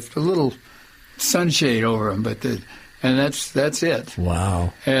deck with a little sunshade over them, and that's it.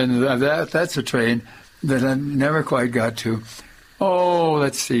 Wow. And that's a train that I never quite got to. Oh,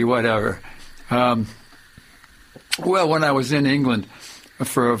 let's see, whatever. Well, when I was in England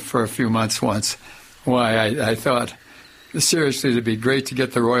for a few months once, I thought, seriously, it'd be great to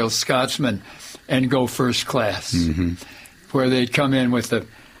get the Royal Scotsman and go first class, where they'd come in with the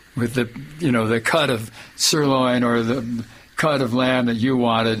the cut of sirloin or the cut of lamb that you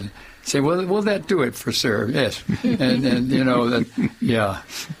wanted. Say, well, will that do it for sir? Yes, and yeah.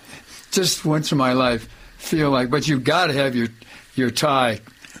 Just once in my life, feel like, but you've got to have your tie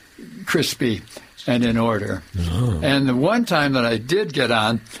crispy and in order. Oh. And the one time that I did get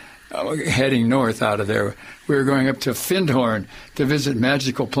on, heading north out of there, we were going up to Findhorn to visit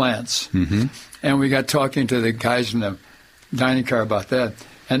magical plants. And we got talking to the guys in the dining car about that.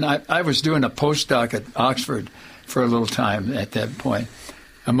 And I was doing a postdoc at Oxford for a little time at that point,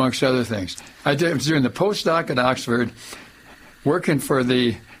 amongst other things. I was doing the postdoc at Oxford, working for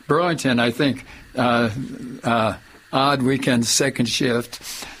the Burlington, I think, odd weekend second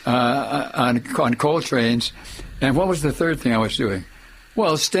shift on coal trains. And what was the third thing I was doing?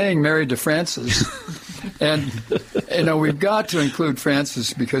 Well, staying married to Frances. And, we've got to include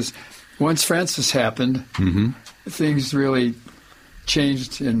Frances because once Frances happened, things really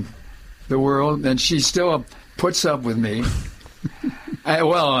changed in the world. And she still puts up with me.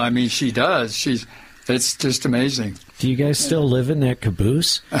 She does. It's just amazing. Do you guys still live in that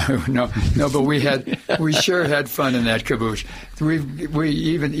caboose? No, but we sure had fun in that caboose. We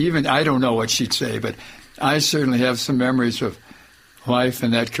even I don't know what she'd say, but I certainly have some memories of life in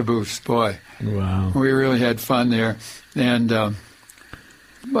that caboose. Boy, wow, we really had fun there, and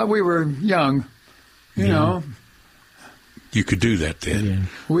but we were young, you know. You could do that then. Yeah.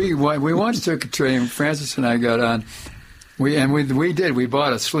 We once took a train. Frances and I got on. We did. We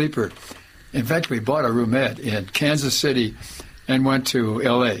bought a sleeper. In fact, we bought a roomette in Kansas City and went to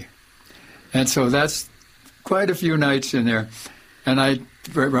L.A. And so that's quite a few nights in there. And I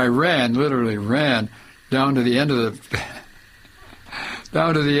literally ran down to the end of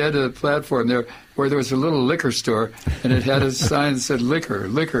the platform there, where there was a little liquor store, and it had a sign that said liquor,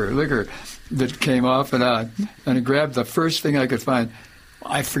 liquor, liquor, that came off and on. And I grabbed the first thing I could find.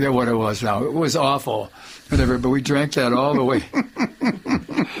 I forget what it was now. It was awful, whatever. But we drank that all the way,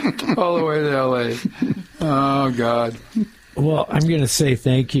 all the way to L.A. Oh God. Well, I'm going to say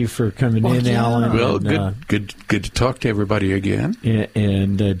thank you for coming in, Alan. Well, and, good to talk to everybody again.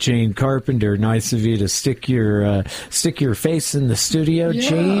 And Jane Carpenter, nice of you to stick your face in the studio. Yeah.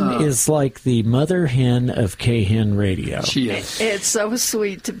 Jane is like the mother hen of K-Hen Radio. She is. It's so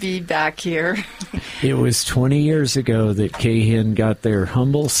sweet to be back here. It was 20 years ago that K-Hen got their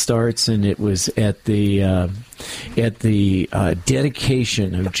humble starts, and it was at the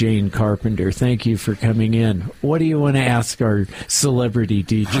dedication of Jane Carpenter. Thank you for coming in. What do you want to ask our celebrity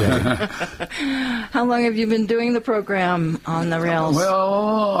DJ? How long have you been doing the program On the Rails? Well,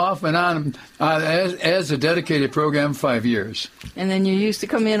 off and on, as a dedicated program, 5 years. And then you used to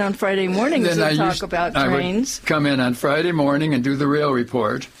come in on Friday mornings and talk about trains. I would come in on Friday morning and do the rail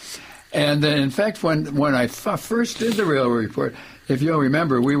report. And then, in fact, when I first did the rail report, if you'll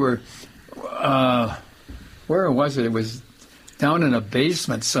remember, we were... where was it? It was down in a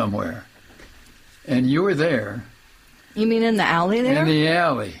basement somewhere. And you were there. You mean in the alley there? In the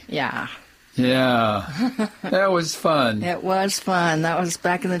alley. Yeah. Yeah. That was fun. It was fun. That was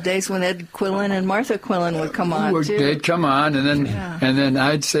back in the days when Ed Quillen and Martha Quillen would come on, too. They'd come on, and then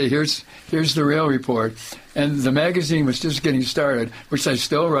I'd say, here's the rail report. And the magazine was just getting started, which I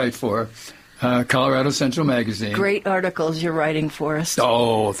still write for, Colorado Central Magazine. Great articles you're writing for us.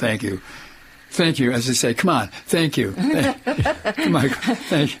 Oh, thank you. Thank you. As I say, come on. Thank you. Come on.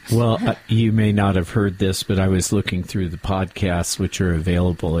 Thank you. Well, you may not have heard this, but I was looking through the podcasts, which are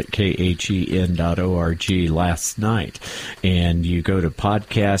available at khen.org last night. And you go to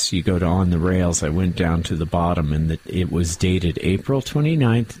podcasts, you go to On the Rails. I went down to the bottom, and it was dated April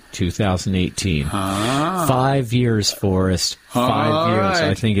 29th, 2018. 5 years, Forrest. 5 years. Right.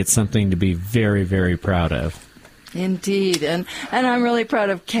 I think it's something to be very, very proud of. Indeed, and I'm really proud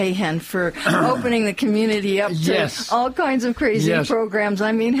of K-Hen for opening the community up to all kinds of crazy programs.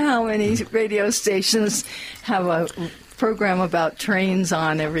 I mean, how many radio stations have a program about trains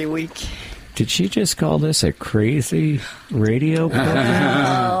on every week? Did she just call this a crazy radio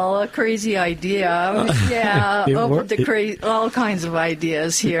program? Oh, a crazy idea. Yeah, open to all kinds of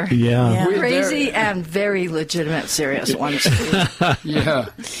ideas here. Yeah. Crazy and very legitimate, serious ones, too. Yeah.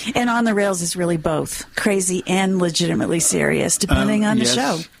 And On the Rails is really both crazy and legitimately serious, depending on the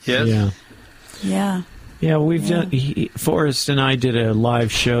show. Yes. Yeah. Yeah. Yeah, we've done. Forrest and I did a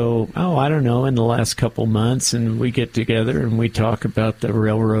live show. I don't know, in the last couple months, and we get together and we talk about the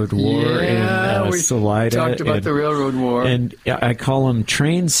Railroad War in Salida. Talked about the Railroad War, and I call them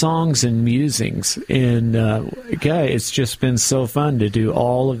train songs and musings. And it's just been so fun to do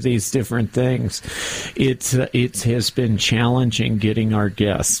all of these different things. It has been challenging getting our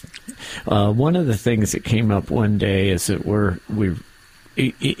guests. One of the things that came up one day is that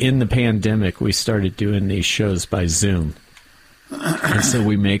in the pandemic, we started doing these shows by Zoom. And so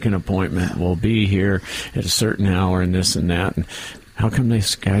we make an appointment. We'll be here at a certain hour and this and that. And how come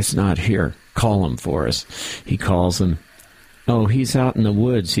this guy's not here? Call him for us. He calls him. Oh, he's out in the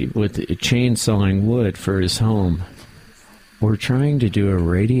woods with chainsawing wood for his home. We're trying to do a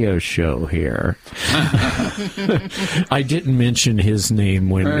radio show here. I didn't mention his name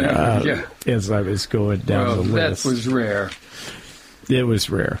when as I was going down the list. That was rare. It was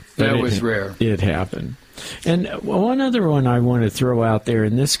rare. That was rare. It happened. And one other one I want to throw out there,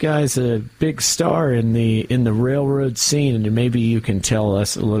 and this guy's a big star in the railroad scene, and maybe you can tell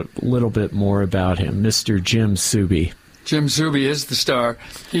us a little bit more about him, Mr. Jim Sube. Jim Sube is the star.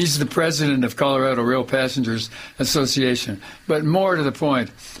 He's the president of Colorado Rail Passengers Association. But more to the point,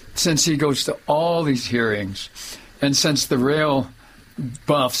 since he goes to all these hearings, and since the rail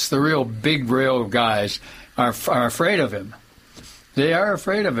buffs, the real big rail guys, are afraid of him. They are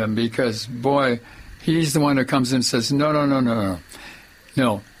afraid of him because, boy, he's the one who comes in and says, no,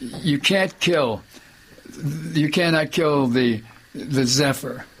 you cannot kill the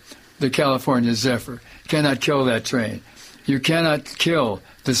Zephyr, the California Zephyr. You cannot kill that train. You cannot kill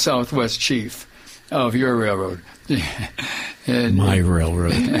the Southwest Chief of your railroad. And, my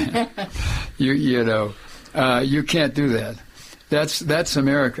railroad. You can't do that. That's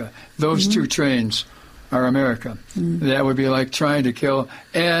America. Those two trains are America. That would be like trying to kill.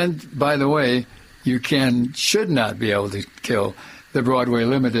 And by the way, you should not be able to kill the Broadway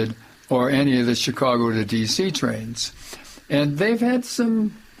Limited or any of the Chicago to D.C. trains. And they've had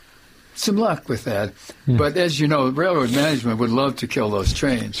some luck with that. But as you know, railroad management would love to kill those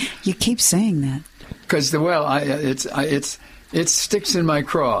trains. You keep saying that. Because it sticks in my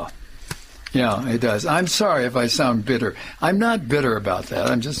craw. Yeah, it does. I'm sorry if I sound bitter. I'm not bitter about that.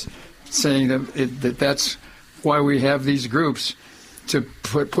 I'm just saying that that's why we have these groups, to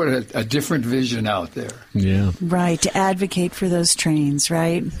put a different vision out there. Yeah. Right, to advocate for those trains,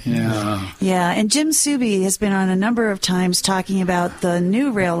 right? Yeah. Yeah, and Jim Sube has been on a number of times talking about the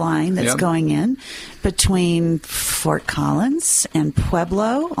new rail line that's going in between Fort Collins and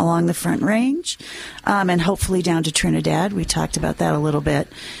Pueblo along the Front Range, and hopefully down to Trinidad. We talked about that a little bit.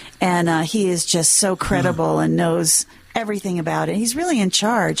 And he is just so credible and knows everything about it. He's really in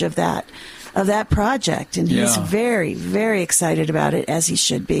charge of that project, and he's very, very excited about it, as he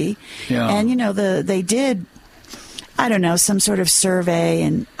should be. Yeah. And they did, I don't know, some sort of survey,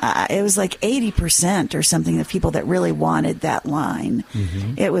 and it was like 80% or something of people that really wanted that line.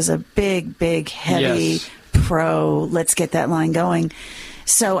 Mm-hmm. It was a big, heavy pro. Let's get that line going.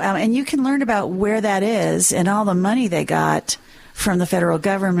 So, and you can learn about where that is and all the money they got from the federal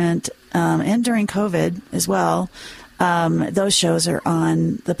government, and during COVID as well. Those shows are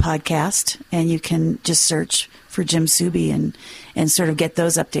on the podcast, and you can just search for Jim Sube and sort of get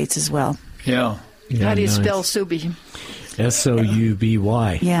those updates as well. Yeah. How do you spell Sube?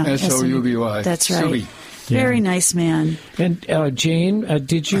 S-O-U-B-Y. Yeah. S-O-U-B-Y. That's right. Sube. Very nice man. And Jane,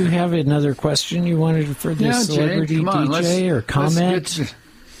 did you have another question you wanted for this celebrity Jane, come on, DJ or comment?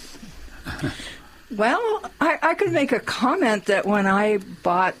 Well, I could make a comment that when I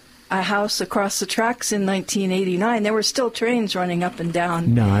bought a house across the tracks in 1989, there were still trains running up and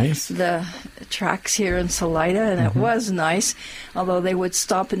down the tracks here in Salida, and it was nice, although they would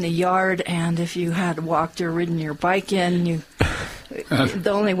stop in the yard, and if you had walked or ridden your bike in,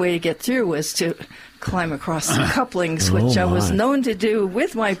 the only way to get through was to climb across the couplings, which I was known to do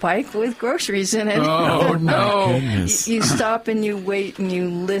with my bike with groceries in it. Oh, no. You stop and you wait and you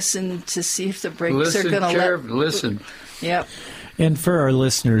listen to see if the brakes are going to listen. Yep. And for our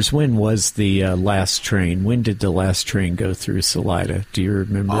listeners, when was the last train? When did the last train go through Salida? Do you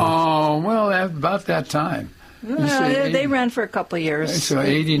remember? Oh, well, about that time. They ran for a couple of years. So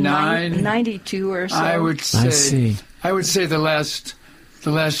 89? 92 or so. I would say the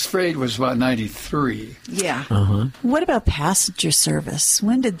last freight was about 93. Yeah. What about passenger service?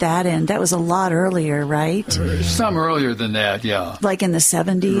 When did that end? That was a lot earlier, right? Some earlier than that, yeah. Like in the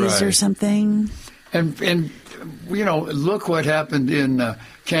 70s or something? And look what happened in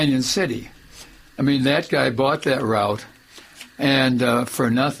Canyon City. I mean, that guy bought that route, and for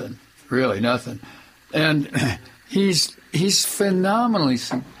nothing, really nothing. And he's phenomenally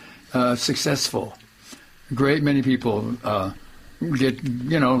successful. great many people love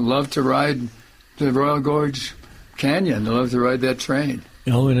to ride the Royal Gorge Canyon. They love to ride that train.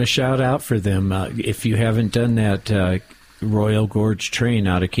 Oh, and a shout out for them. If you haven't done that Royal Gorge train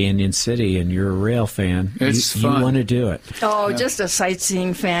out of Canyon City and you're a rail fan, it's fun. You want to do it. Oh, yeah. Just a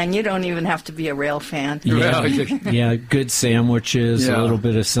sightseeing fan. You don't even have to be a rail fan. Yeah, good sandwiches, a little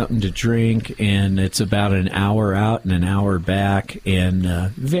bit of something to drink, and it's about an hour out and an hour back, and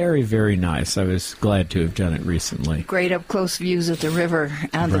very, very nice. I was glad to have done it recently. Great up-close views of the river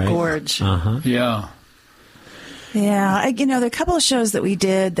and the gorge. Uh-huh. Yeah. Yeah, there are a couple of shows that we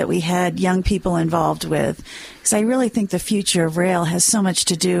did that we had young people involved with, because I really think the future of rail has so much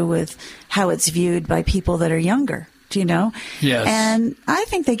to do with how it's viewed by people that are younger, Yes. And I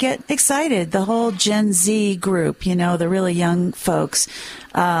think they get excited, the whole Gen Z group, the really young folks.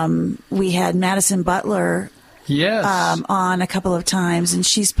 We had Madison Butler on a couple of times, and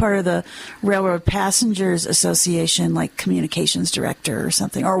she's part of the Railroad Passengers Association, like communications director or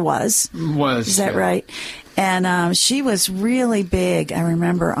something, or was. Is that right? And she was really big, I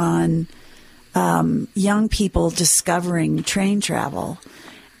remember, on young people discovering train travel.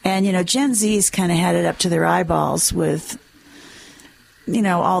 And, Gen Z's kind of had it up to their eyeballs with,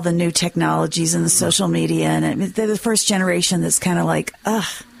 all the new technologies and the social media. And they're the first generation that's kind of like,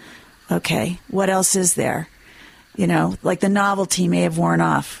 okay, what else is there? Like the novelty may have worn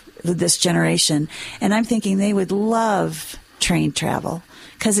off with this generation. And I'm thinking they would love train travel,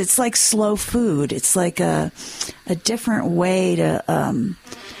 because it's like slow food. It's like a different way to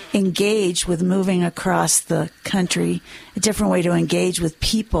engage with moving across the country, a different way to engage with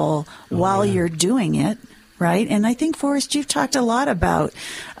people while you're doing it, right? And I think, Forrest, you've talked a lot about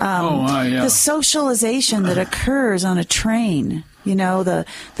the socialization that occurs on a train,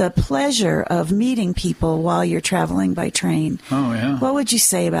 the pleasure of meeting people while you're traveling by train. Oh, yeah. What would you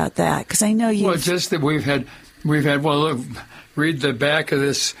say about that? Because I know you... Well, just that we've had, look, read the back of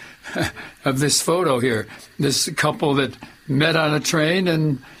this photo here. This couple that met on a train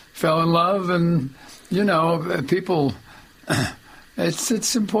and fell in love, and people.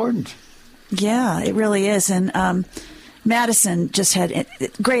 It's important. Yeah, it really is. And Madison just had a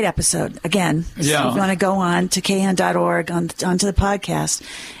great episode again. Yeah. So if you want to go on to khen.org onto the podcast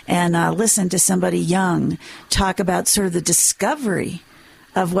and listen to somebody young talk about sort of the discovery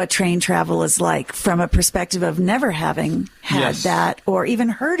of what train travel is like from a perspective of never having had that or even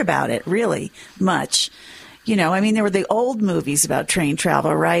heard about it really much. There were the old movies about train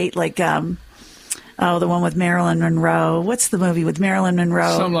travel, right? Like, the one with Marilyn Monroe. What's the movie with Marilyn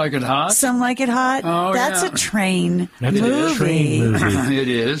Monroe? Some Like It Hot. Some Like It Hot. Oh, That's a train movie. A train movie. It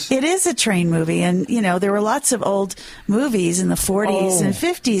is. It is a train movie. And, there were lots of old movies in the 40s and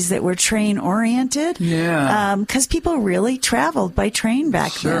 50s that were train-oriented. Yeah. Because people really traveled by train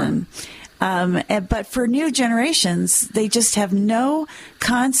back then. But for new generations, they just have no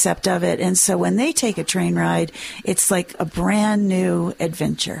concept of it. And so when they take a train ride, it's like a brand new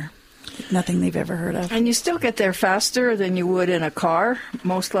adventure. Nothing they've ever heard of. And you still get there faster than you would in a car,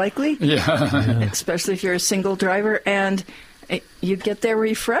 most likely. Yeah. Especially if you're a single driver. And you get there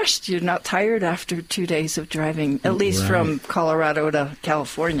refreshed. You're not tired after 2 days of driving, at least from Colorado to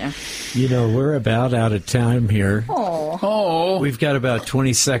California. We're about out of time here. Oh. We've got about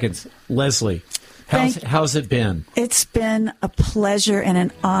 20 seconds. Leslie, how's it been? It's been a pleasure and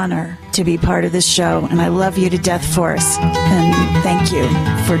an honor to be part of this show, and I love you to death, Forrest. And thank you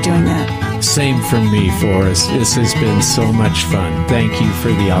for doing that. Same from me, Forrest. This has been so much fun. Thank you for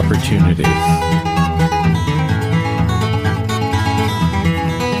the opportunity.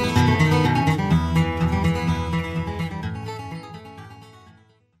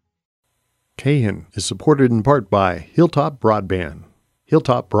 KHEN is supported in part by Hilltop Broadband.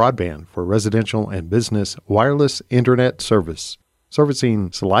 Hilltop Broadband for residential and business wireless internet service,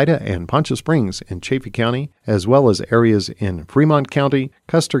 servicing Salida and Poncha Springs in Chaffee County, as well as areas in Fremont County,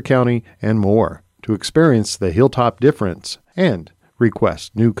 Custer County, and more. To experience the Hilltop difference and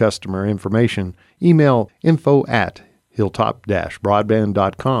request new customer information, email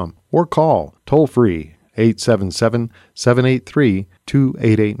info@hilltop-broadband.com or call toll-free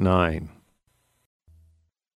 877-783-2889.